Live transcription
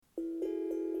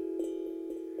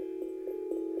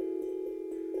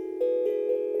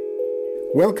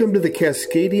Welcome to the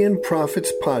Cascadian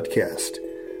Prophets Podcast,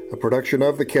 a production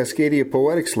of the Cascadia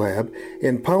Poetics Lab,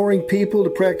 empowering people to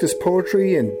practice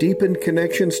poetry and deepen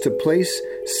connections to place,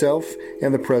 self,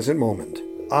 and the present moment.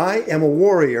 I am a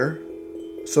warrior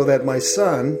so that my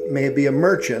son may be a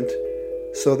merchant,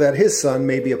 so that his son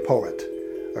may be a poet.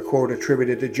 A quote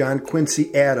attributed to John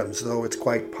Quincy Adams, though it's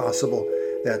quite possible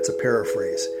that's a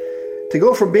paraphrase. To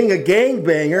go from being a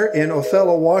gangbanger in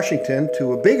Othello, Washington,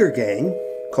 to a bigger gang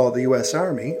called the U.S.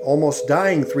 Army, almost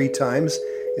dying 3 times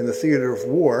in the theater of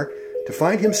war, to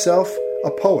find himself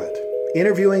a poet,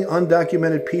 interviewing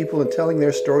undocumented people and telling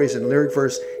their stories in lyric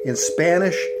verse in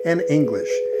Spanish and English.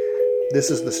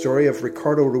 This is the story of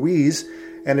Ricardo Ruiz,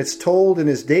 and it's told in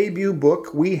his debut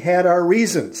book, We Had Our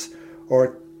Reasons,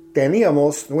 or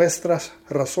Teníamos Nuestras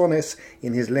Razones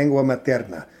in his lengua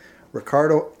materna.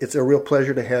 Ricardo, it's a real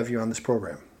pleasure to have you on this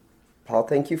program. Paul,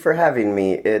 thank you for having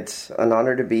me. It's an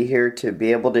honor to be here to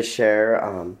be able to share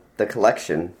the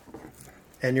collection.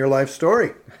 And your life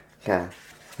story. Yeah.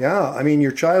 Yeah, I mean,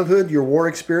 your childhood, your war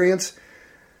experience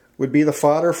would be the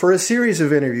fodder for a series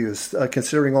of interviews,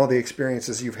 considering all the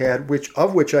experiences you've had,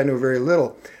 of which I know very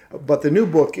little. But the new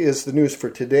book is the news for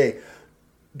today.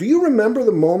 Do you remember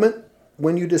the moment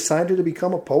when you decided to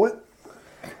become a poet?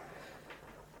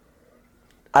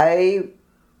 I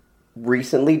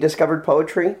recently discovered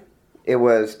poetry. It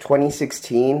was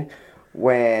 2016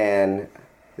 when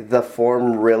the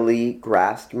form really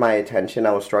grasped my attention.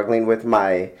 I was struggling with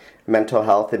my mental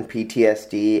health and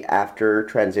PTSD after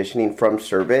transitioning from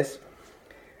service.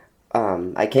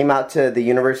 I came out to the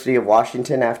University of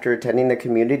Washington after attending the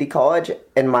community college,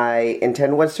 and my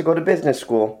intent was to go to business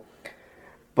school.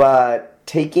 But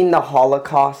taking the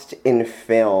Holocaust in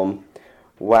film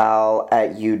while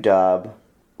at UW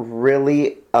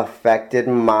really affected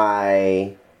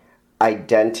my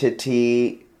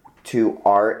identity to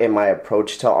art and my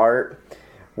approach to art.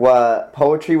 What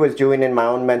poetry was doing in my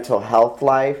own mental health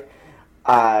life,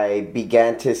 I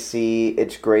began to see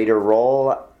its greater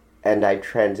role, and I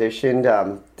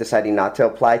transitioned, deciding not to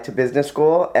apply to business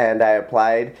school, and I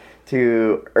applied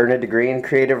to earn a degree in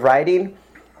creative writing,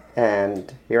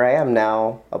 and here I am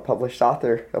now, a published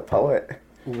author, a poet.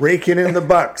 Raking in the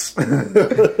bucks.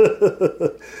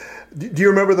 Do you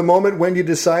remember the moment when you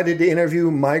decided to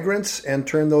interview migrants and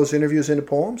turn those interviews into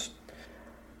poems?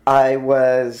 I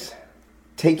was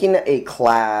taking a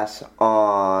class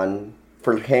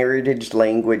for heritage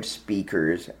language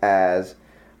speakers, as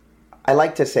I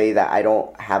like to say that I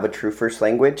don't have a true first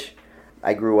language.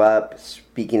 I grew up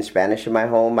speaking Spanish in my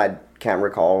home. I can't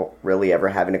recall really ever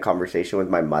having a conversation with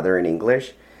my mother in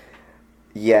English.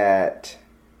 Yet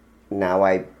now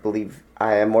I believe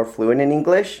I am more fluent in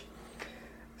English.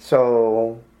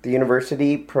 So the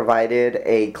university provided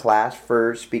a class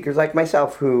for speakers like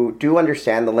myself who do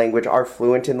understand the language, are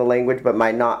fluent in the language, but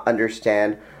might not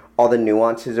understand all the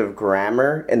nuances of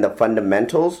grammar and the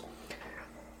fundamentals.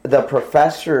 The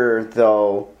professor,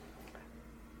 though,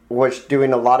 was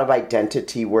doing a lot of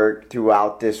identity work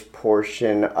throughout this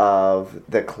portion of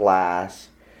the class,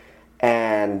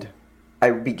 and I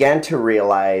began to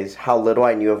realize how little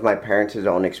I knew of my parents'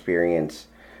 own experience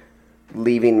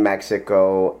leaving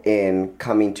Mexico and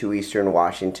coming to Eastern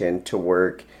Washington to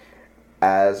work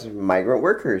as migrant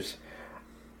workers.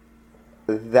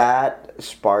 That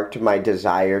sparked my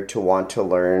desire to want to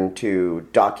learn to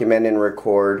document and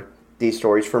record these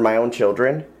stories for my own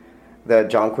children. The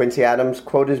John Quincy Adams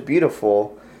quote is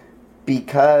beautiful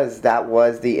because that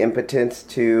was the impetus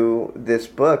to this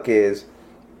book, is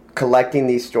collecting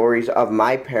these stories of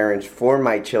my parents for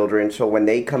my children, so when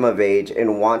they come of age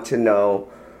and want to know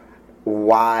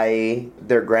why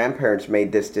their grandparents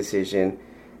made this decision,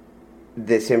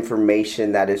 this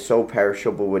information that is so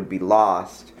perishable would be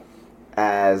lost.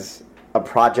 As a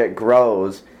project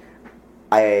grows,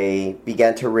 I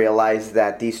began to realize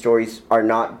that these stories are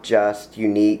not just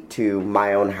unique to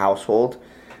my own household,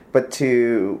 but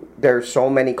there are so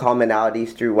many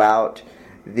commonalities throughout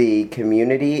the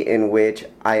community in which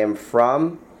I am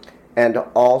from, and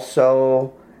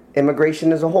also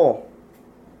immigration as a whole.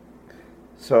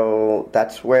 So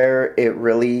that's where it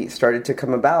really started to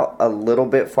come about. A little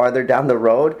bit farther down the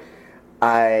road,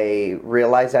 I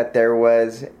realized that there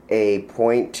was a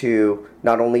point to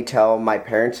not only tell my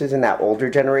parents' and that older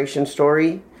generation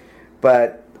story,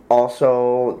 but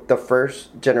also the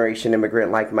first generation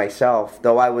immigrant like myself.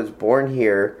 Though I was born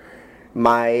here,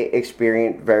 my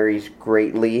experience varies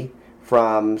greatly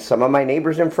from some of my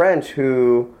neighbors and friends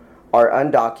who are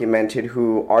undocumented,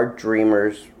 who are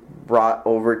dreamers, brought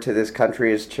over to this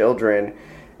country as children,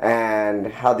 and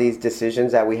how these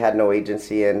decisions that we had no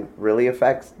agency in really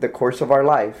affects the course of our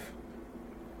life.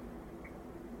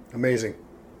 Amazing.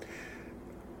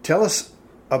 Tell us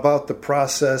about the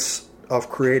process of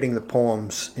creating the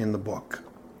poems in the book.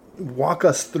 Walk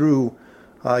us through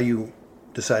how you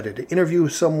decided to interview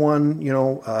someone,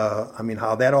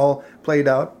 how that all played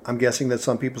out. I'm guessing that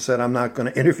some people said, I'm not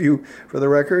going to interview for the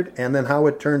record, and then how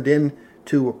it turned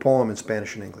into a poem in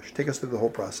Spanish and English. Take us through the whole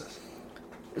process.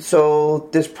 So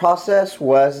this process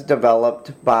was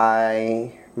developed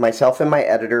by myself and my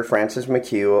editor, Francis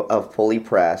McHugh of Pulley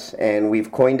Press, and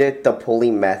we've coined it the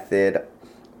Pulley Method.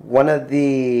 One of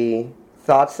the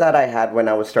thoughts that I had when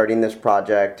I was starting this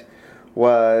project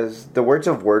was the words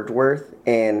of Wordsworth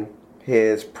in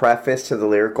his preface to the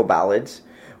Lyrical Ballads,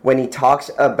 when he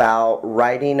talks about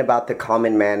writing about the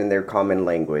common man in their common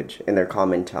language, in their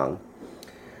common tongue.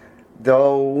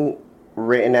 Though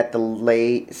written at the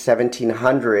late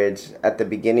 1700s, at the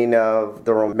beginning of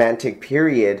the Romantic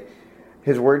period,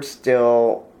 his words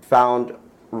still found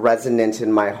resonance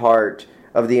in my heart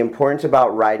of the importance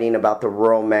about writing about the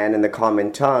rural man in the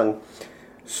common tongue.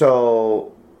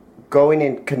 So going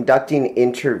and conducting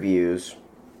interviews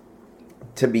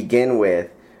to begin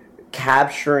with,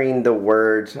 capturing the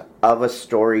words of a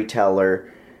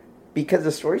storyteller, because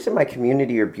the stories in my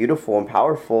community are beautiful and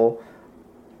powerful,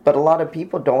 but a lot of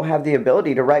people don't have the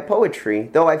ability to write poetry.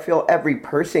 Though I feel every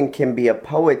person can be a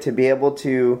poet, to be able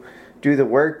to do the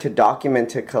work, to document,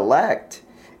 to collect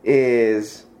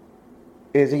is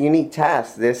a unique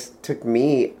task. This took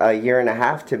me a year and a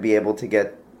half to be able to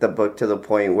get the book to the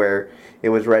point where it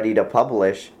was ready to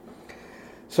publish.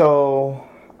 So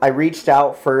I reached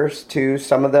out first to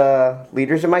some of the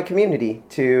leaders in my community,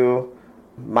 to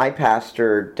my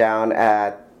pastor down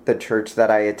at the church that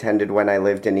I attended when I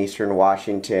lived in Eastern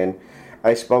Washington.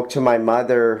 I spoke to my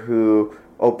mother, who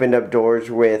opened up doors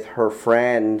with her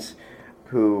friends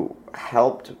who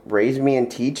helped raise me and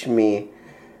teach me.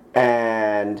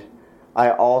 And I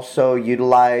also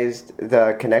utilized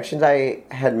the connections I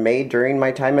had made during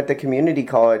my time at the community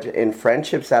college and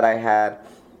friendships that I had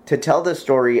to tell the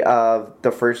story of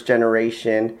the first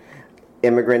generation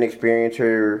immigrant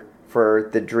experiencer, for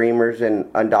the dreamers and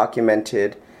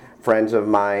undocumented friends of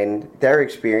mine, their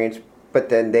experience, but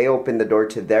then they opened the door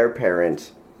to their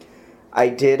parents. I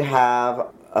did have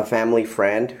a family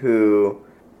friend who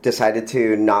decided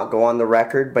to not go on the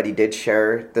record, but he did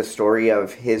share the story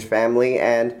of his family,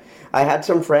 and I had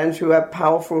some friends who have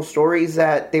powerful stories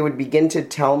that they would begin to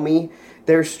tell me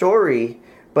their story,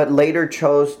 but later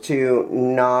chose to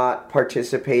not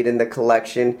participate in the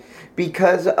collection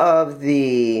because of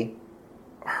the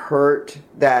hurt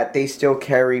that they still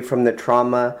carry from the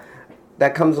trauma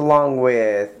that comes along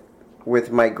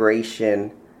with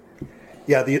migration.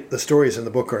 Yeah, the stories in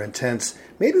the book are intense.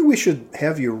 Maybe we should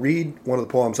have you read one of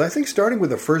the poems. I think starting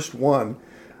with the first one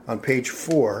on page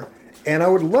 4. And I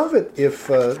would love it if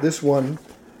this one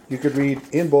you could read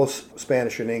in both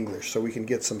Spanish and English, so we can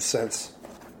get some sense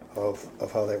of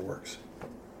how that works.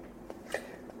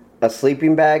 A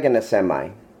sleeping bag and a semi.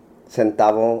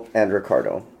 Centavo and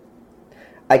Ricardo.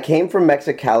 I came from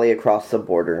Mexicali across the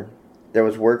border. There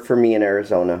was work for me in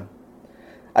Arizona.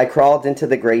 I crawled into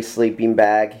the gray sleeping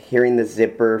bag, hearing the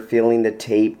zipper, feeling the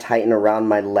tape tighten around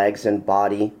my legs and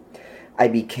body. I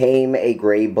became a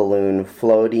gray balloon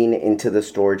floating into the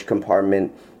storage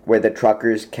compartment where the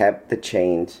truckers kept the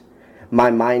chains.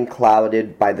 My mind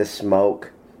clouded by the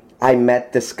smoke. I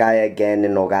met the sky again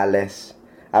in Nogales.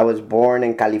 I was born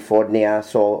in California,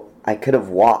 so I could have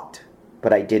walked,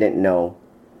 but I didn't know.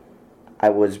 I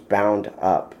was bound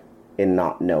up in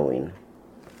not knowing.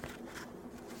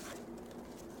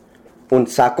 Un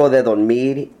saco de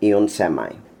dormir y un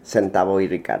semi. Centavo y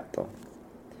Ricardo.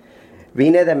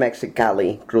 Vine de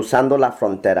Mexicali, cruzando la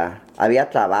frontera. Había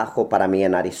trabajo para mí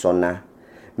en Arizona.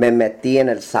 Me metí en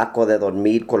el saco de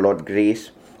dormir color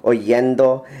gris,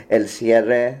 oyendo el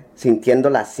cierre, sintiendo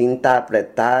la cinta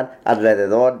apretar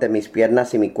alrededor de mis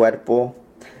piernas y mi cuerpo.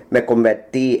 Me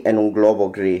convertí en un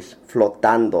globo gris,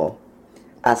 flotando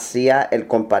hacia el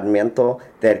compartimiento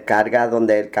de carga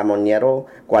donde el camionero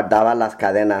guardaba las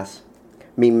cadenas.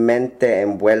 Mi mente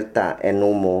envuelta en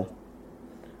humo.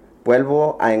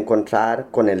 Vuelvo a encontrar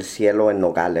con el cielo en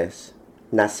Nogales.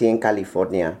 Nací en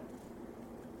California.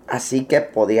 Así que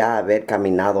podía haber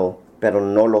caminado, pero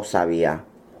no lo sabía.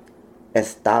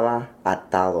 Estaba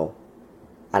atado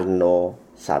al no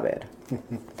saber.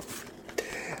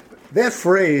 That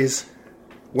phrase,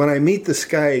 when I meet the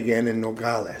sky again in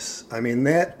Nogales, I mean,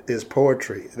 that is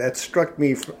poetry. That struck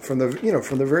me from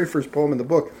the very first poem in the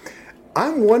book.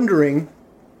 I'm wondering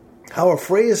how a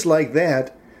phrase like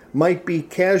that might be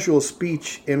casual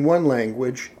speech in one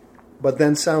language, but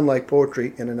then sound like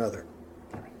poetry in another.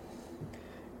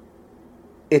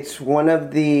 It's one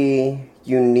of the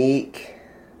unique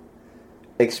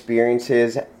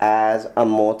experiences as a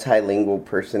multilingual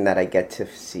person that I get to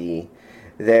see.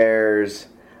 There's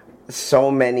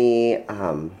so many,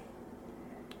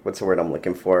 what's the word I'm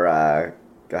looking for? I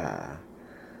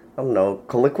don't know,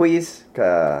 colloquies?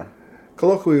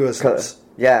 Colloquialisms.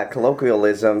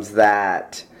 Colloquialisms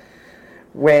that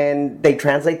when they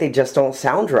translate, they just don't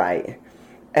sound right.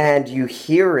 And you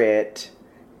hear it,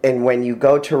 and when you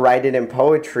go to write it in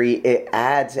poetry, it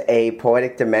adds a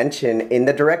poetic dimension in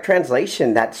the direct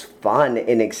translation that's fun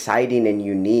and exciting and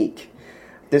unique.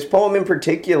 This poem in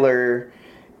particular,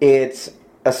 it's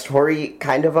a story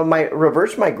kind of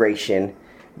reverse migration,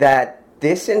 that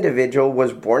this individual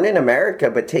was born in America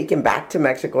but taken back to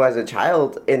Mexico as a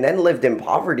child and then lived in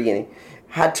poverty and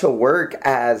had to work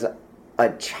as a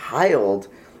child,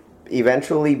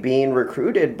 eventually being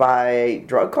recruited by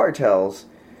drug cartels,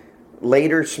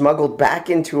 later smuggled back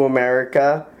into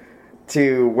America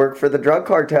to work for the drug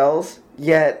cartels,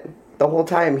 yet the whole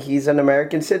time he's an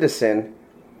American citizen.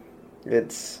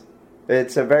 It's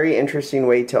a very interesting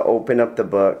way to open up the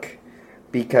book,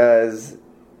 because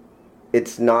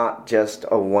it's not just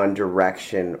a one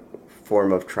direction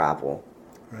form of travel.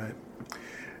 Right.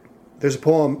 There's a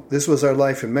poem, This Was Our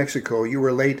Life in Mexico. You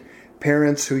relate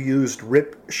parents who used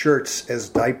ripped shirts as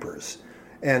diapers.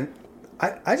 And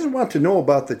I just want to know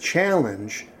about the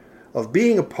challenge of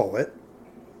being a poet,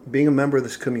 being a member of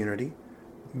this community,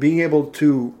 being able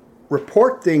to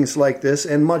report things like this,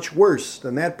 and much worse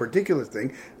than that particular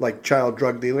thing, like child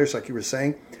drug dealers, like you were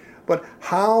saying, but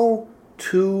how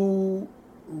to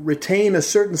retain a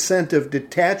certain sense of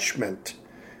detachment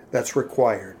that's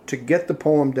required to get the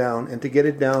poem down and to get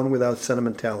it down without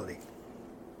sentimentality.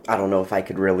 I don't know if I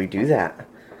could really do that.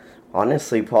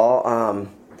 Honestly, Paul,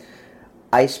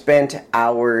 I spent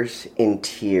hours in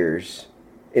tears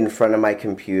in front of my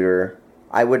computer.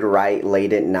 I would write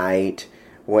late at night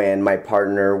when my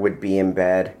partner would be in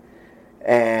bed.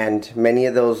 And many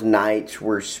of those nights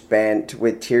were spent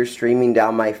with tears streaming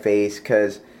down my face,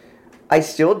 because I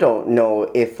still don't know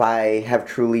if I have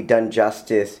truly done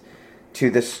justice to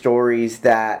the stories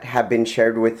that have been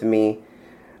shared with me.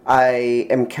 I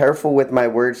am careful with my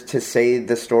words to say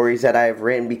the stories that I have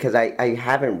written, because I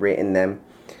haven't written them.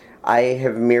 I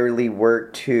have merely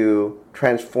worked to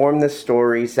transform the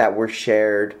stories that were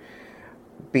shared,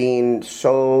 being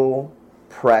so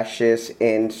precious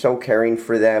and so caring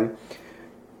for them,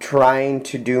 trying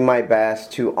to do my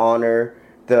best to honor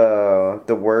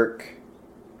the work,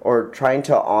 or trying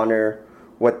to honor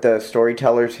what the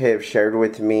storytellers have shared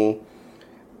with me,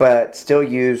 but still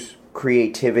use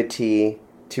creativity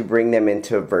to bring them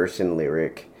into verse and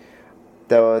lyric.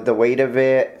 The weight of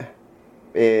it,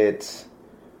 it's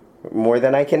more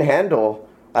than I can handle.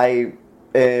 I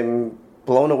am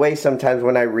blown away sometimes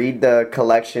when I read the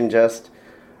collection, just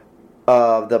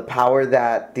of the power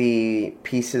that the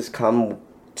pieces come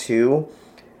to,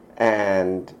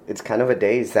 and it's kind of a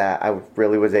daze that I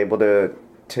really was able to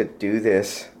do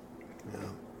this.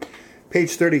 Yeah.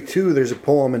 Page 32, there's a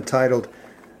poem entitled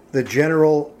The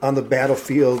General on the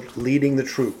Battlefield Leading the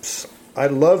Troops.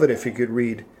 I'd love it if you could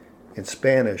read in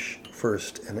Spanish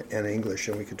first and English,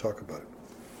 and we could talk about it.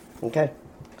 Okay.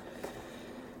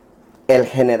 El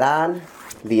general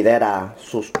lidera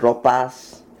sus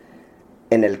tropas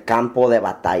en el campo de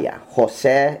batalla,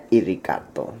 José y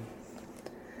Ricardo.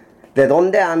 ¿De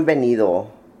dónde han venido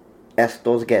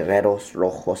estos guerreros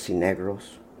rojos y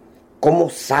negros? ¿Cómo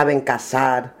saben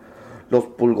cazar los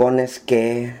pulgones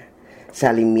que se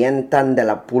alimentan de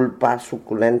la pulpa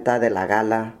suculenta de la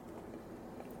gala?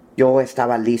 Yo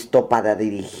estaba listo para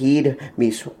dirigir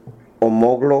mis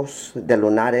homólogos de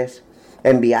lunares,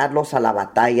 enviarlos a la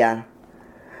batalla.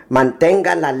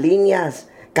 Mantengan las líneas,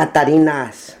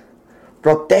 Catarinas.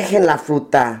 Protegen la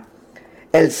fruta.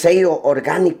 El sello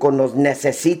orgánico nos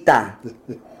necesita.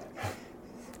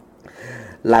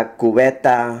 La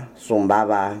cubeta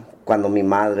zumbaba cuando mi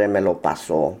madre me lo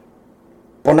pasó.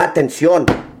 Pon atención.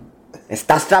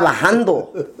 Estás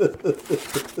trabajando.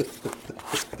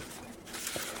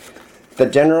 The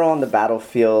general on the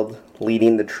battlefield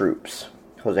leading the troops,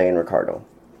 Jose and Ricardo.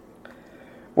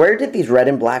 Where did these red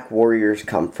and black warriors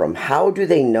come from? How do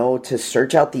they know to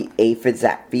search out the aphids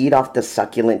that feed off the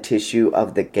succulent tissue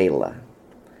of the gala?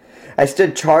 I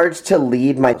stood charged to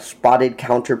lead my spotted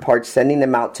counterparts, sending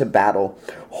them out to battle.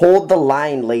 Hold the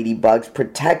line, ladybugs.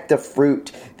 Protect the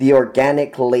fruit. The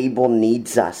organic label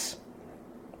needs us.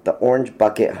 The orange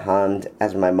bucket hummed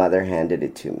as my mother handed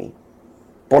it to me.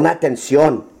 Pon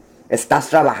atención. Estás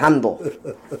trabajando.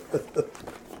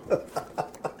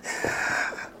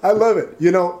 I love it.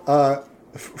 You know,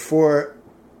 for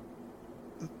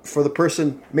the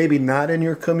person maybe not in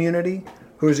your community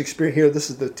who's experienced, here, this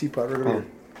is the teapot right over here.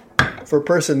 for a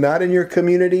person not in your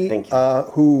community,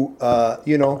 who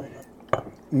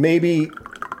maybe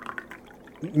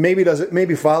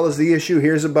follows the issue,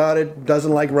 hears about it,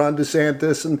 doesn't like Ron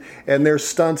DeSantis and their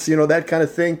stunts, that kind of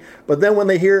thing. But then when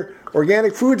they hear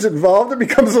organic food's involved, it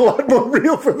becomes a lot more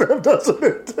real for them, doesn't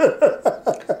it?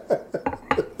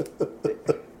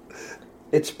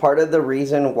 It's part of the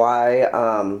reason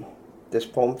why this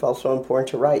poem felt so important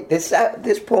to write.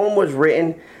 This poem was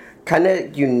written kind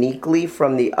of uniquely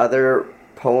from the other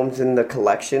poems in the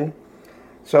collection.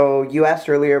 So you asked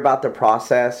earlier about the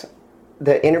process.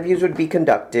 The interviews would be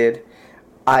conducted.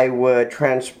 I would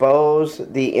transpose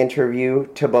the interview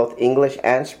to both English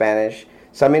and Spanish.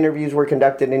 Some interviews were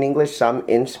conducted in English, some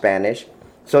in Spanish.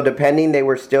 So depending, they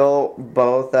were still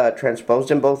both transposed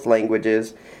in both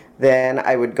languages. Then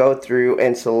I would go through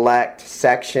and select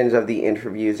sections of the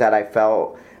interviews that I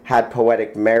felt had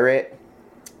poetic merit,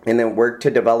 and then work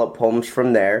to develop poems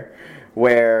from there,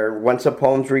 where once the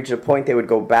poems reached a point, they would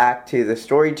go back to the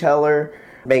storyteller,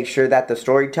 make sure that the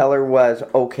storyteller was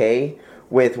okay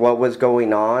with what was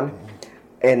going on.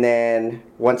 And then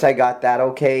once I got that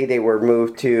okay, they were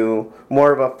moved to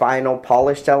more of a final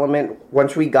polished element.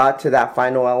 Once we got to that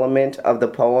final element of the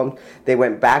poem, they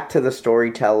went back to the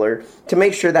storyteller to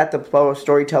make sure that the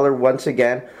storyteller once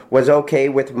again was okay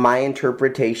with my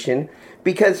interpretation,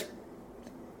 because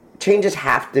changes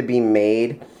have to be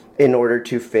made in order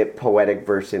to fit poetic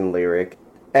verse and lyric.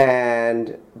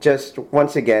 And just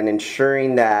once again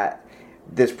ensuring that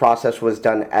this process was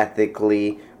done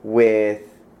ethically with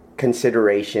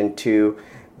consideration to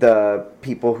the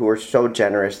people who are so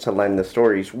generous to lend the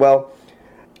stories. Well,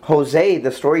 Jose,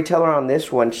 the storyteller on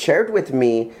this one, shared with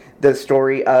me the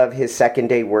story of his second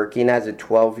day working as a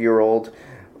 12-year-old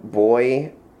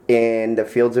boy in the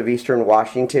fields of eastern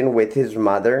Washington with his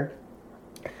mother.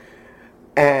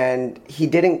 And he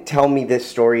didn't tell me this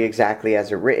story exactly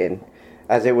as it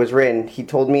was written. He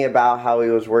told me about how he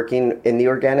was working in the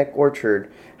organic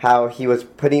orchard, how he was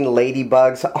putting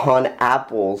ladybugs on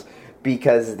apples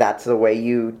because that's the way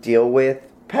you deal with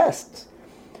pests.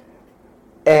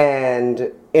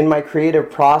 And in my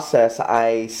creative process,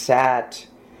 I sat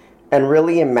and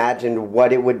really imagined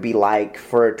what it would be like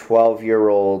for a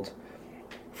 12-year-old,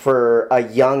 for a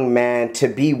young man to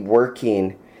be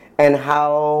working, and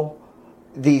how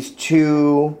these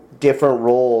two different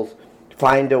roles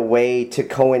find a way to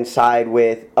coincide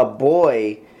with a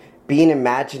boy being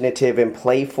imaginative and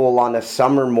playful on a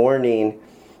summer morning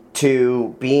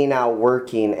to being out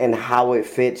working, and how it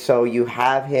fits. So you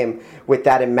have him with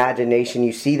that imagination.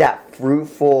 You see that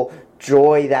fruitful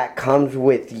joy that comes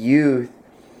with youth,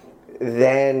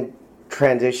 then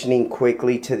transitioning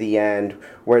quickly to the end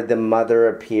where the mother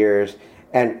appears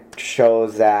and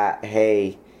shows that,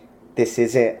 hey, this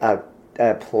isn't a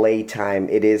playtime,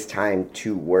 it is time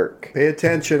to work. Pay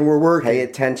attention, we're working. Pay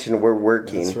attention, we're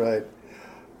working. That's right.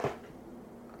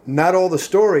 Not all the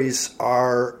stories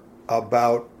are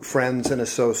about friends and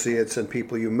associates and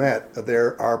people you met.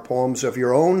 There are poems of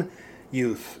your own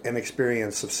youth and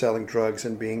experience of selling drugs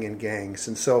and being in gangs.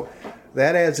 And so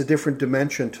that adds a different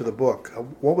dimension to the book.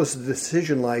 What was the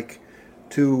decision like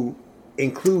to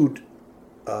include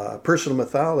personal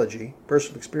mythology,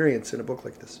 personal experience in a book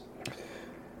like this?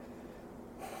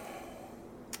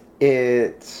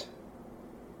 It's,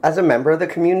 as a member of the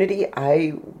community,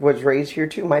 I was raised here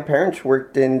too. My parents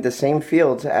worked in the same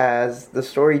fields as the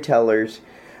storytellers.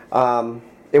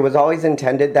 It was always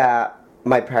intended that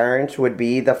my parents would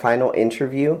be the final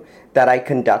interview that I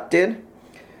conducted.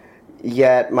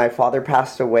 Yet my father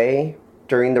passed away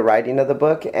during the writing of the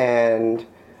book, and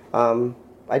I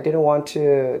didn't want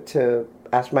to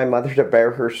ask my mother to bare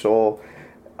her soul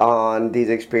on these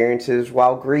experiences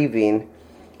while grieving.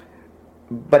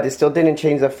 But it still didn't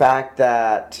change the fact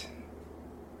that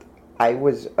I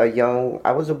was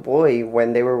a boy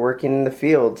when they were working in the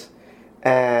fields.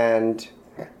 And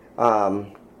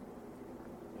that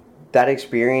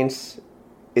experience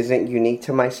isn't unique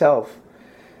to myself.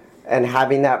 And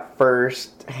having that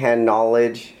first-hand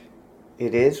knowledge,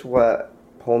 it is what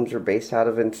poems are based out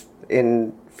of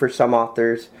in for some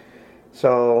authors.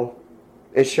 So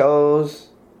it shows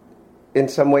in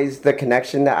some ways the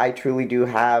connection that I truly do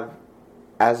have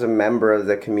as a member of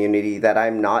the community, that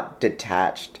I'm not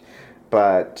detached,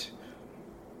 but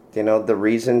the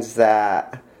reasons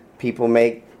that people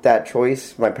make that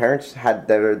choice, my parents had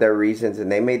their reasons,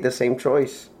 and they made the same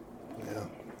choice. Yeah.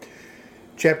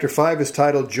 Chapter 5 is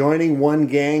titled Joining One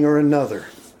Gang or Another.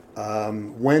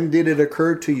 When did it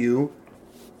occur to you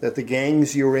that the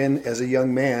gangs you were in as a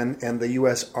young man and the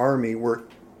U.S. Army were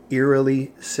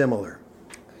eerily similar?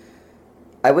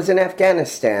 I was in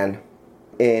Afghanistan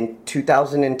in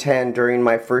 2010 during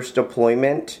my first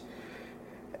deployment.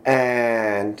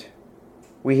 And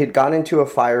we had gone into a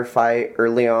firefight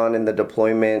early on in the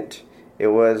deployment. It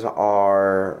was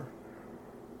our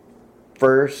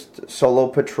first solo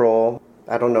patrol.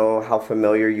 I don't know how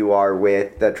familiar you are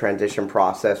with the transition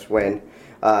process when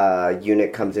a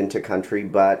unit comes into country,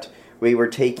 but we were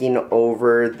taking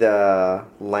over the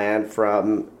land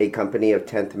from a company of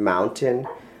 10th Mountain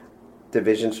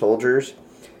Division soldiers.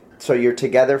 So you're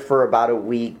together for about a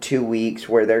week, 2 weeks,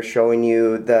 where they're showing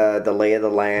you the lay of the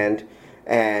land,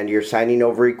 and you're signing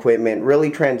over equipment,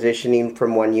 really transitioning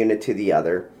from one unit to the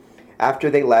other. After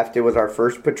they left, it was our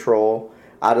first patrol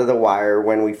out of the wire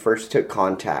when we first took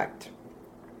contact.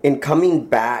 In coming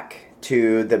back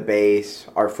to the base,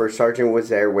 our first sergeant was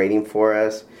there waiting for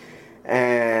us,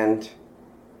 and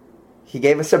he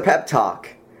gave us a pep talk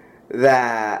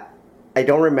that I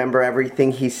don't remember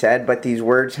everything he said, but these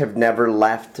words have never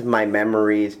left my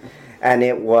memories, and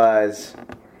it was,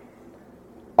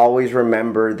 always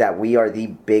remember that we are the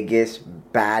biggest,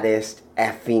 baddest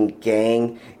effing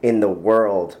gang in the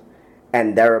world,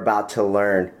 and they're about to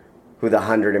learn who the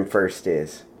 101st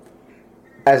is.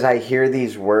 As I hear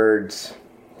these words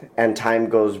and time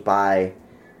goes by,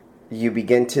 you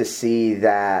begin to see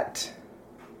that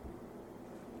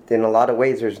in a lot of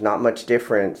ways there's not much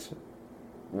difference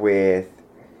with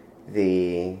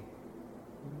the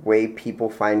way people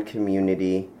find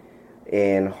community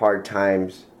in hard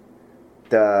times.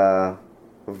 The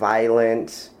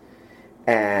violence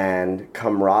and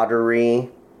camaraderie,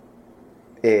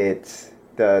 it's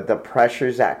the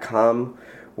pressures that come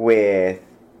with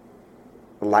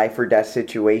life or death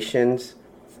situations.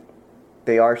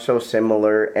 They are so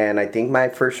similar, and I think my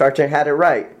first sergeant had it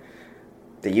right.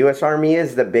 The U.S. Army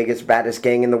is the biggest, baddest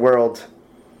gang in the world.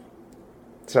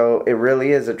 So it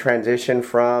really is a transition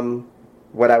from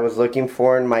what I was looking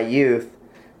for in my youth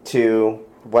to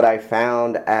what I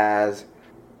found as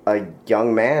a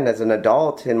young man, as an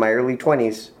adult in my early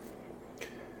 20s.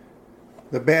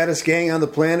 The baddest gang on the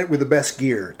planet with the best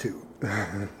gear, too.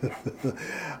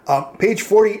 Page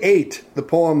 48, the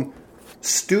poem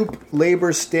Stoop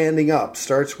Labor Standing Up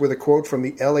starts with a quote from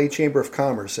the L.A. Chamber of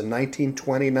Commerce in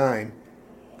 1929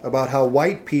 about how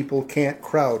white people can't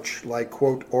crouch like,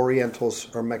 quote, Orientals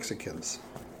or Mexicans.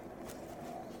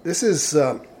 This is,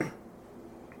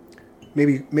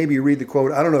 maybe you read the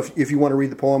quote. I don't know if you want to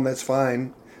read the poem, that's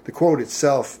fine. The quote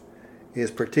itself is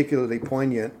particularly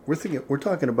poignant. We're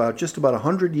talking about just about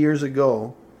 100 years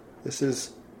ago. This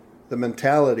is the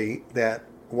mentality that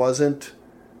wasn't,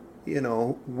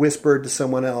 whispered to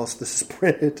someone else. This is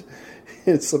printed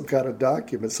in some kind of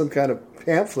document, some kind of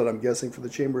pamphlet, I'm guessing, for the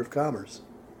Chamber of Commerce.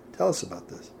 Tell us about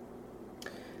this.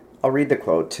 I'll read the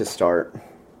quote to start.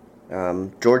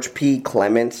 George P.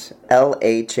 Clements,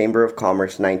 L.A. Chamber of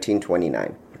Commerce,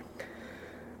 1929.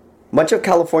 Much of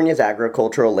California's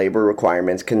agricultural labor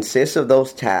requirements consist of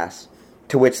those tasks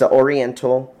to which the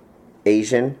Oriental,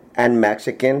 Asian, and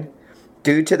Mexican,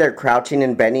 due to their crouching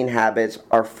and bending habits,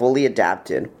 are fully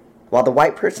adapted, while the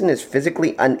white person is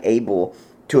physically unable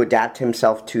to adapt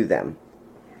himself to them.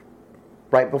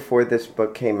 Right before this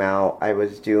book came out, I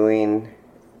was doing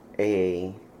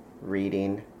a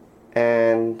reading,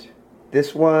 and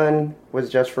this one was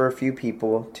just for a few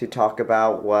people to talk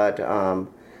about what a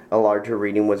larger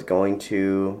reading was going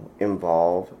to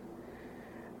involve.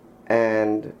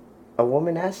 And a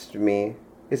woman asked me,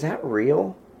 "Is that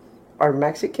real? Are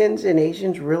Mexicans and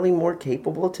Asians really more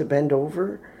capable to bend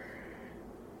over?"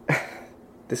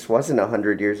 This wasn't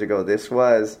 100 years ago. This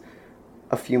was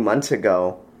a few months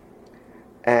ago.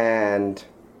 And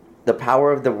the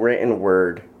power of the written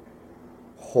word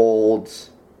holds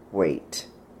weight.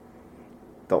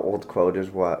 The old quote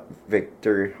is what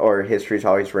victor, or history is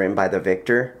always written by the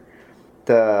victor.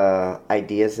 The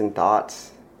ideas and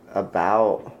thoughts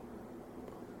about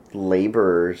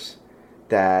laborers,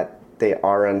 that they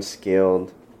are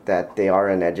unskilled, that they are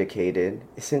uneducated,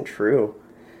 isn't true.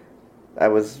 I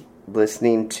was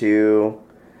listening to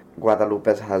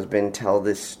Guadalupe's husband tell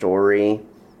this story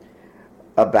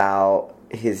about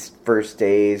his first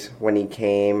days when he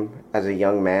came as a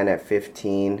young man at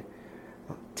 15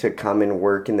 to come and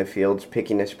work in the fields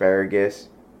picking asparagus.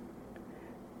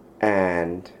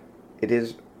 And it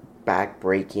is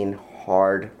back-breaking,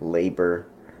 hard labor.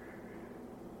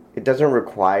 It doesn't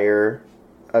require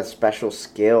a special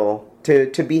skill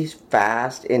to be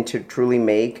fast and to truly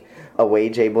make a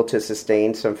wage able to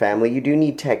sustain some family. You do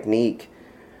need technique,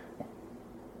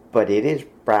 but it is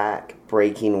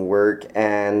back-breaking work.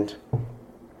 And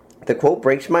the quote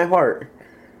breaks my heart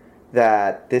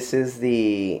that this is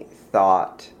the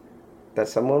thought that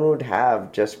someone would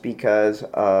have just because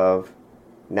of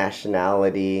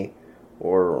nationality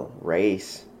or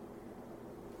race.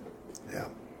 Yeah.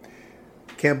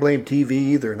 Can't blame TV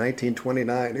either.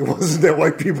 1929. It wasn't that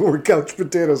white people were couch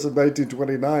potatoes in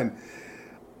 1929.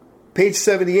 Page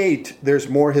 78, there's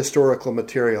more historical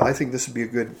material. I think this would be a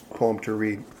good poem to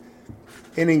read.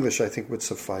 In English, I think would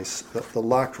suffice. The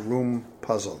Locked Room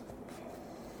Puzzle.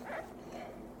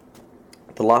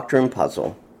 The Locked Room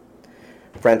Puzzle.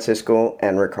 Francisco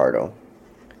and Ricardo.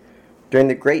 During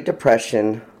the Great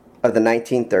Depression of the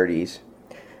 1930s,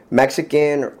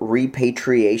 Mexican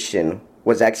repatriation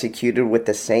was executed with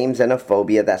the same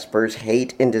xenophobia that spurs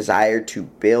hate and desire to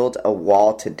build a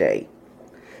wall today.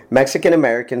 Mexican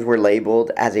Americans were labeled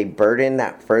as a burden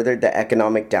that furthered the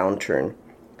economic downturn.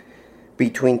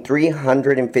 Between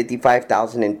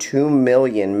 355,000 and 2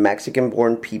 million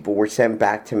Mexican-born people were sent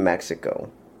back to Mexico,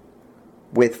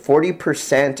 with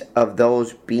 40% of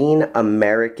those being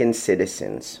American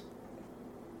citizens.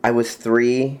 I was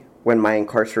 3 when my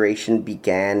incarceration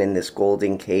began in this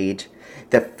golden cage.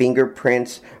 The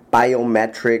fingerprints,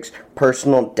 biometrics,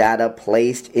 personal data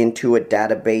placed into a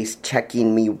database,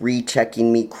 checking me,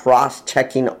 rechecking me,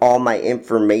 cross-checking all my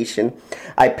information.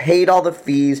 I paid all the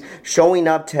fees, showing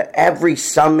up to every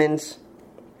summons.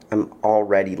 I'm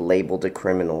already labeled a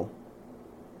criminal.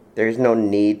 There's no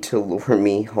need to lure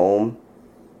me home.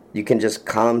 You can just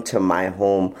come to my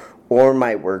home or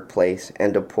my workplace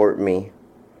and deport me.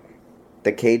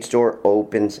 The cage door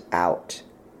opens out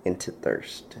into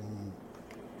thirst.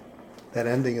 That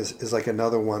ending is like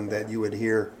another one that you would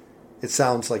hear. It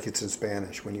sounds like it's in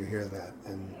Spanish when you hear that,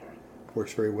 and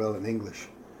works very well in English.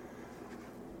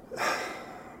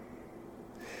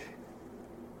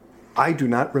 I do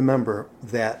not remember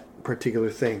that particular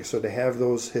thing, so to have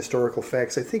those historical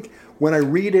facts, I think when I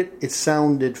read it, it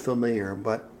sounded familiar,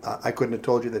 but I couldn't have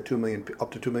told you that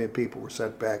up to 2 million people were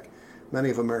sent back, many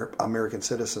of them are American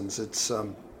citizens.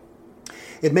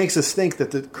 It makes us think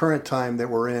that the current time that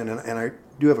we're in, and I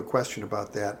do have a question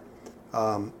about that,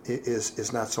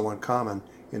 is not so uncommon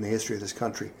in the history of this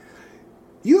country.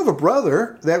 You have a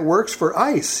brother that works for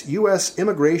ICE, U.S.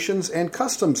 Immigrations and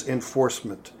Customs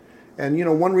Enforcement. And,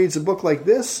 one reads a book like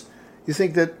this, you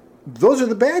think that those are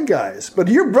the bad guys. But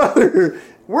your brother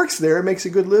works there and makes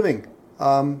a good living.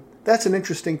 That's an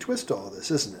interesting twist to all this,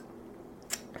 isn't it?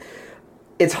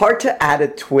 It's hard to add a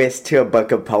twist to a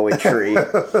book of poetry.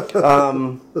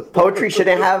 Poetry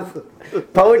shouldn't have...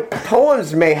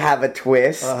 Poems may have a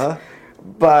twist,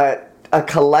 but a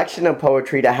collection of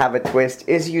poetry to have a twist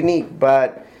is unique.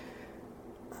 But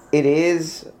it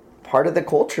is part of the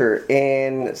culture.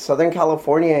 In Southern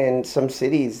California and some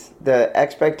cities, the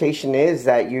expectation is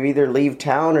that you either leave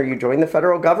town or you join the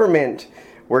federal government,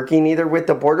 working either with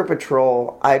the Border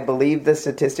Patrol. I believe the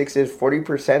statistics is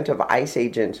 40% of ICE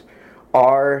agents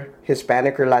are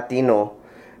Hispanic or Latino.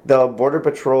 The Border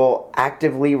Patrol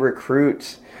actively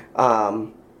recruits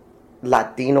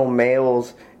Latino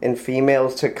males and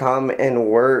females to come and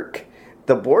work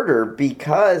the border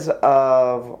because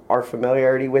of our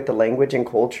familiarity with the language and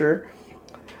culture.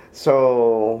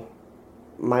 So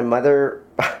my mother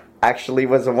actually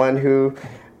was the one who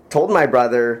told my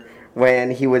brother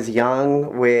when he was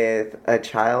young with a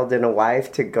child and a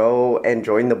wife to go and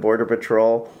join the Border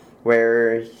Patrol,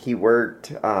 where he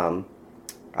worked, I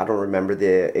don't remember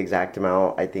the exact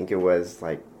amount, I think it was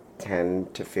like 10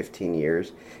 to 15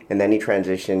 years. And then he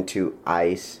transitioned to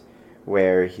ICE,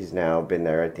 where he's now been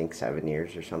there, I think, 7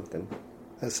 years or something.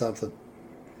 That's something.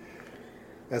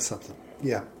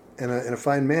 Yeah. And a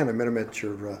fine man. I met him at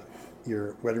your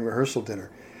wedding rehearsal dinner.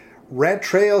 Rat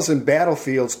Trails and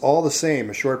Battlefields, All the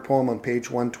Same, a short poem on page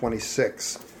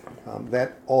 126.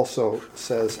 That also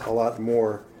says a lot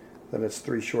more than its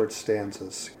 3 short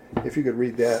stanzas. If you could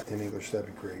read that in English, that'd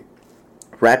be great.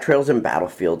 Rat Trails and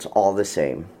Battlefields, All the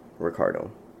Same, Ricardo.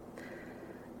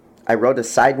 I wrote a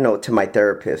side note to my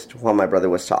therapist while my brother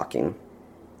was talking.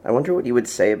 I wonder what he would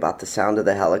say about the sound of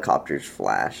the helicopters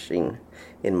flashing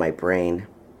in my brain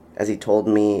as he told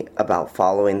me about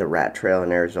following the rat trail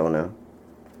in Arizona.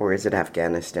 Or is it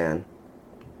Afghanistan?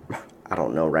 I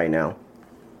don't know right now.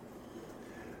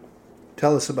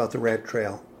 Tell us about the rat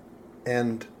trail.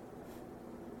 And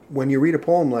when you read a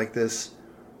poem like this,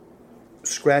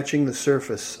 scratching the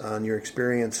surface on your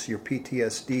experience, your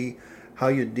PTSD, how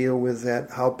you deal with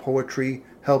that, how poetry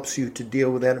helps you to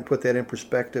deal with that and put that in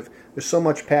perspective. There's so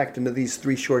much packed into these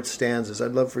 3 short stanzas.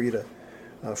 I'd love for you to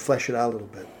flesh it out a little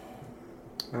bit.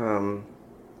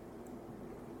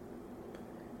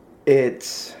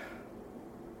 It's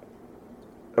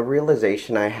a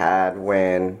realization I had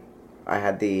when I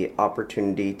had the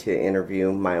opportunity to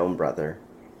interview my own brother,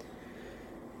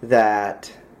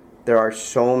 that there are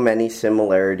so many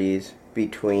similarities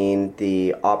between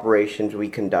the operations we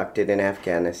conducted in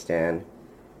Afghanistan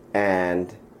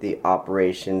and the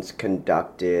operations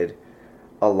conducted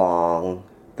along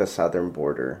the southern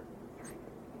border.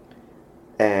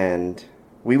 And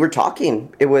we were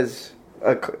talking. It was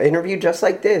an interview just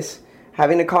like this,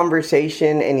 having a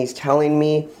conversation, and he's telling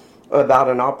me about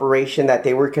an operation that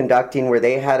they were conducting where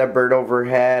they had a bird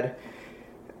overhead,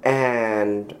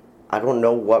 and I don't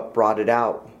know what brought it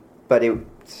out, but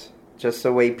it's just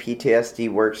the way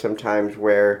PTSD works sometimes,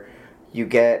 where you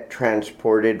get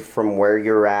transported from where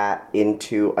you're at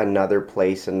into another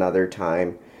place, another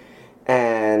time.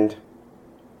 And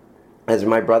as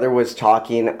my brother was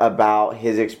talking about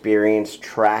his experience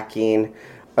tracking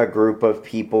a group of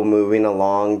people moving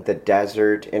along the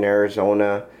desert in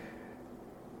Arizona,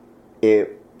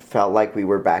 it felt like we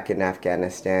were back in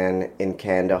Afghanistan, in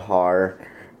Kandahar,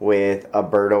 with a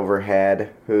bird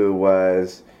overhead who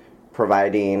was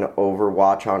providing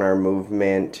overwatch on our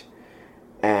movement,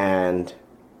 and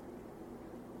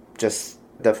just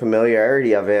the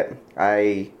familiarity of it.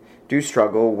 I do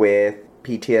struggle with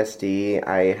PTSD.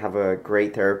 I have a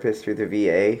great therapist through the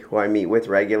VA who I meet with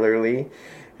regularly,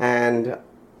 and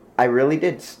I really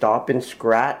did stop and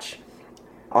scratch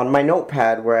on my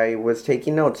notepad where I was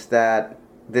taking notes that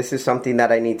this is something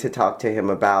that I need to talk to him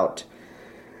about,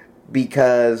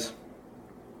 because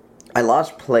I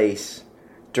lost place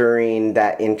during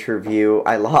that interview.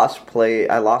 I lost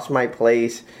my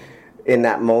place in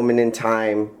that moment in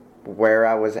time where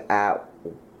I was at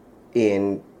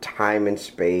in time and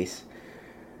space.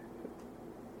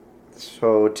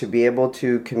 So to be able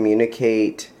to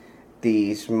communicate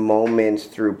these moments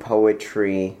through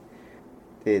poetry,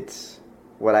 it's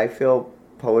what I feel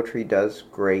poetry does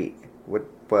great.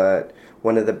 But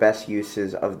one of the best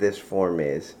uses of this form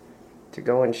is to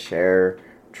go and share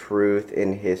truth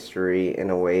in history in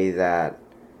a way that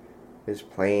is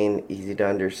plain, easy to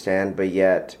understand, but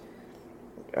yet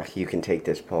you can take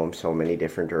this poem so many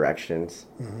different directions.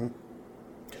 Mm-hmm.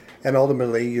 And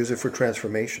ultimately use it for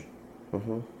transformation.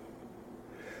 Mm-hmm.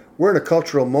 We're in a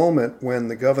cultural moment when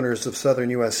the governors of southern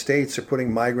U.S. states are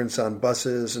putting migrants on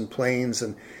buses and planes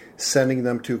and sending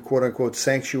them to quote-unquote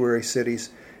sanctuary cities.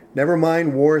 Never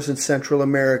mind wars in Central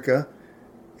America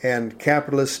and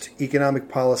capitalist economic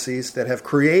policies that have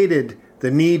created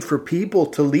the need for people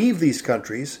to leave these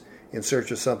countries in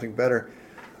search of something better.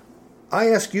 I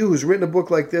ask you, who's written a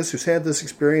book like this, who's had this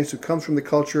experience, who comes from the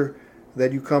culture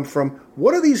that you come from,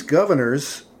 what are these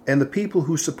governors and the people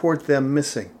who support them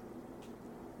missing?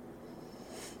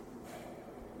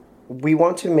 We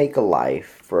want to make a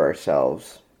life for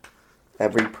ourselves.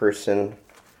 Every person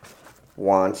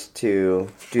wants to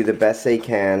do the best they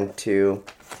can to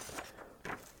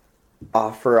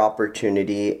offer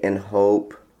opportunity and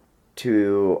hope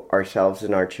to ourselves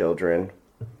and our children.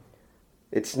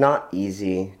 It's not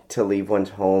easy to leave one's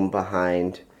home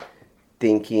behind,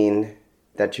 thinking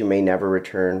that you may never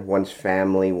return, one's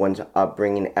family, one's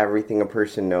upbringing, everything a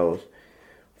person knows,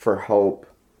 for hope.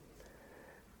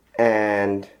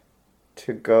 And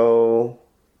to go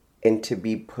and to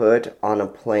be put on a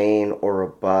plane or a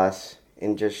bus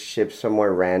and just shipped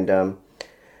somewhere random,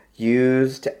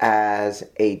 used as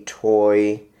a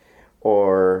toy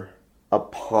or a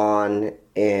pawn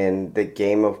in the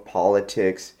game of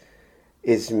politics,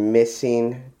 is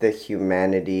missing the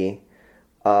humanity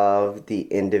of the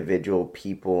individual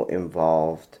people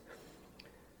involved.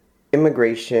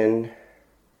 Immigration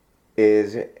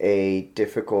is a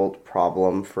difficult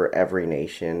problem for every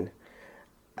nation.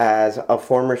 As a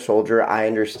former soldier, I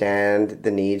understand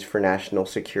the needs for national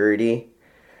security.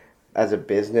 As a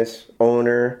business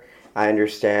owner, I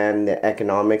understand the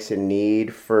economics and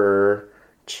need for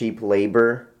cheap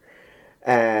labor.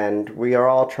 And we are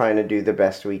all trying to do the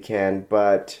best we can,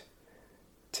 but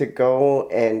to go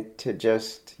and to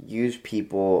just use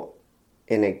people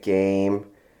in a game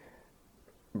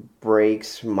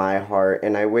breaks my heart.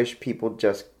 And I wish people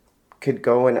just could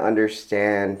go and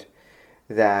understand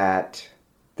that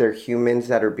they're humans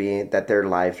that their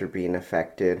lives are being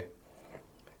affected.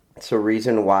 It's a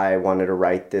reason why I wanted to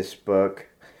write this book,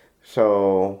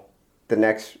 so the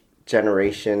next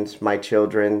generations, my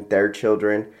children, their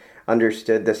children,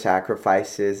 understood the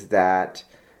sacrifices that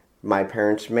my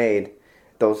parents made,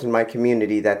 those in my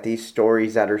community, that these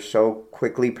stories that are so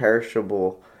quickly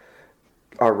perishable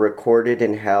are recorded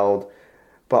and held,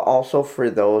 but also for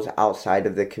those outside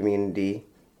of the community,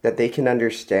 that they can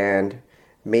understand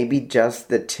maybe just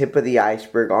the tip of the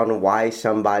iceberg on why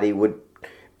somebody would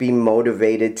be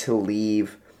motivated to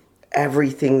leave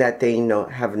everything that they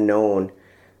have known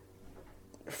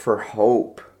for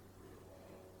hope.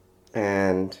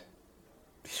 And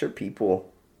these are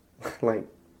people, like, it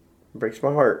breaks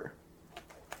my heart.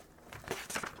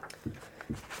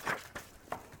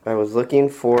 I was looking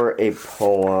for a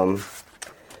poem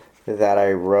that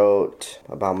I wrote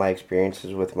about my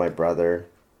experiences with my brother,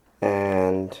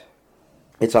 and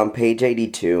it's on page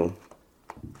 82.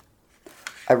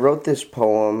 I wrote this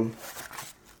poem.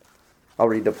 I'll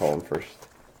read the poem first.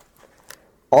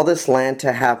 All this land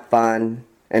to have fun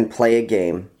and play a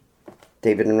game.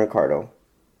 David and Ricardo.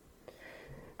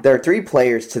 There are 3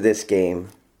 players to this game.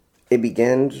 It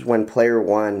begins when player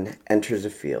 1 enters a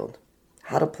field.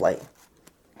 How to play.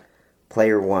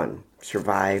 Player 1,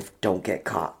 survive, don't get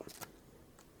caught.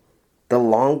 The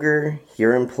longer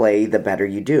you're in play, the better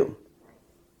you do.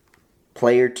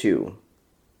 Player 2,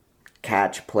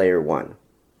 catch player 1.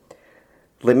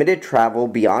 Limited travel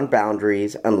beyond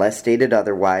boundaries, unless stated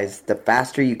otherwise. The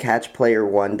faster you catch player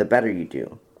 1, the better you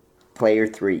do. Player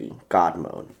 3, God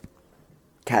mode.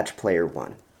 Catch player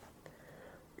 1.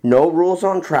 No rules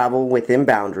on travel within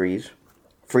boundaries.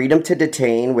 Freedom to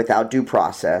detain without due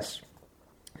process.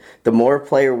 The more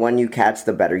player 1 you catch,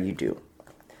 the better you do.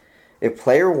 If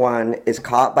player 1 is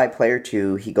caught by player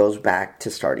 2, he goes back to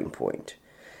starting point.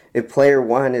 If player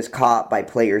 1 is caught by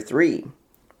player 3,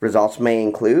 results may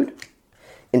include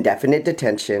indefinite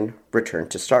detention, return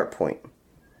to start point.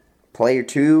 Player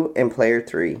 2 and player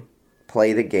 3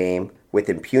 play the game with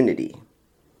impunity.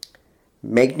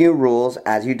 Make new rules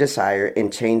as you desire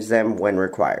and change them when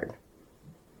required.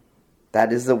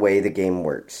 That is the way the game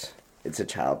works. It's a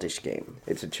childish game.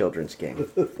 It's a children's game.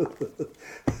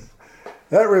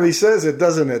 That really says it,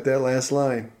 doesn't it, that last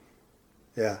line?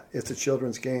 Yeah, it's a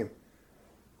children's game.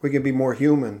 We can be more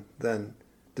human than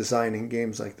designing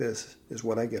games like this, is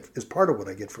part of what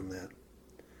I get from that.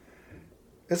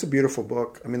 It's a beautiful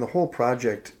book. I mean, the whole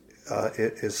project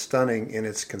it is stunning in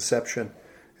its conception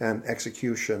and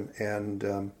execution. And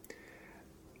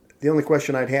the only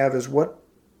question I'd have is, what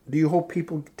do you hope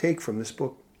people take from this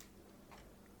book?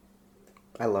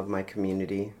 I love my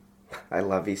community. I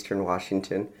love Eastern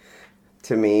Washington.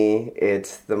 To me,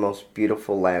 it's the most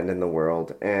beautiful land in the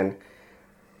world. And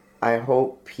I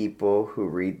hope people who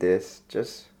read this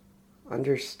just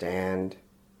understand.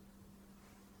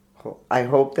 I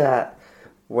hope that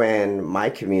when my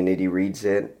community reads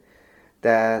it,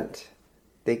 that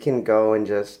they can go and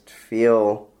just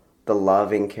feel the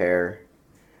love and care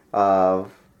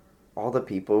of all the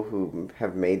people who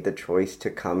have made the choice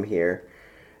to come here.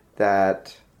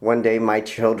 That one day my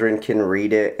children can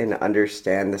read it and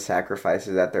understand the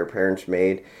sacrifices that their parents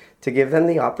made to give them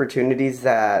the opportunities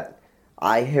that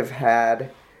I have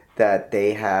had, that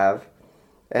they have.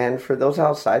 And for those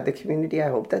outside the community, I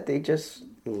hope that they just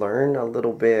learn a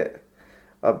little bit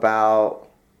about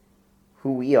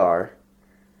who we are,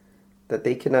 that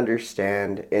they can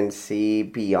understand and see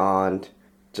beyond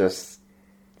just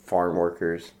farm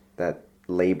workers, that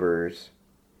laborers.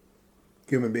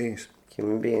 Human beings.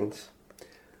 Human beings.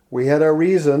 We Had Our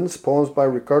Reasons, poems by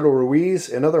Ricardo Ruiz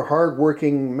and other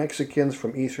hard-working Mexicans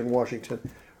from Eastern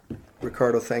Washington.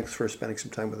 Ricardo, thanks for spending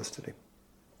some time with us today.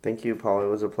 Thank you, Paul. It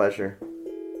was a pleasure.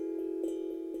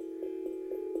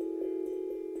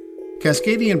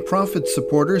 Cascadian Prophet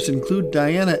supporters include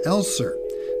Diana Elser,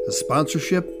 a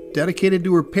sponsorship dedicated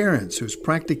to her parents whose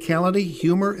practicality,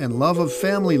 humor, and love of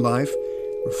family life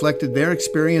reflected their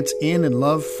experience in and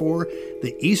love for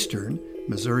the Eastern,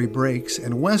 Missouri Breaks,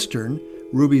 and Western,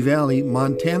 Ruby Valley,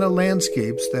 Montana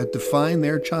landscapes that define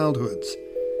their childhoods.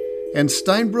 And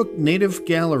Steinbrook Native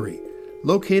Gallery,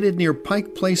 located near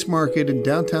Pike Place Market in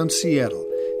downtown Seattle,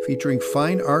 featuring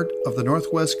fine art of the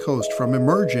Northwest Coast from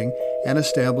emerging and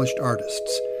established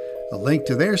artists. A link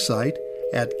to their site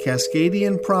at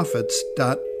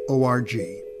cascadianprophets.org.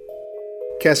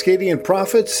 Cascadian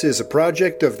Prophets is a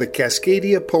project of the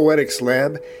Cascadia Poetics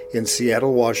Lab in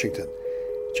Seattle, Washington.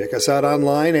 Check us out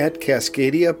online at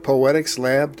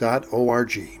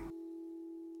cascadiapoeticslab.org.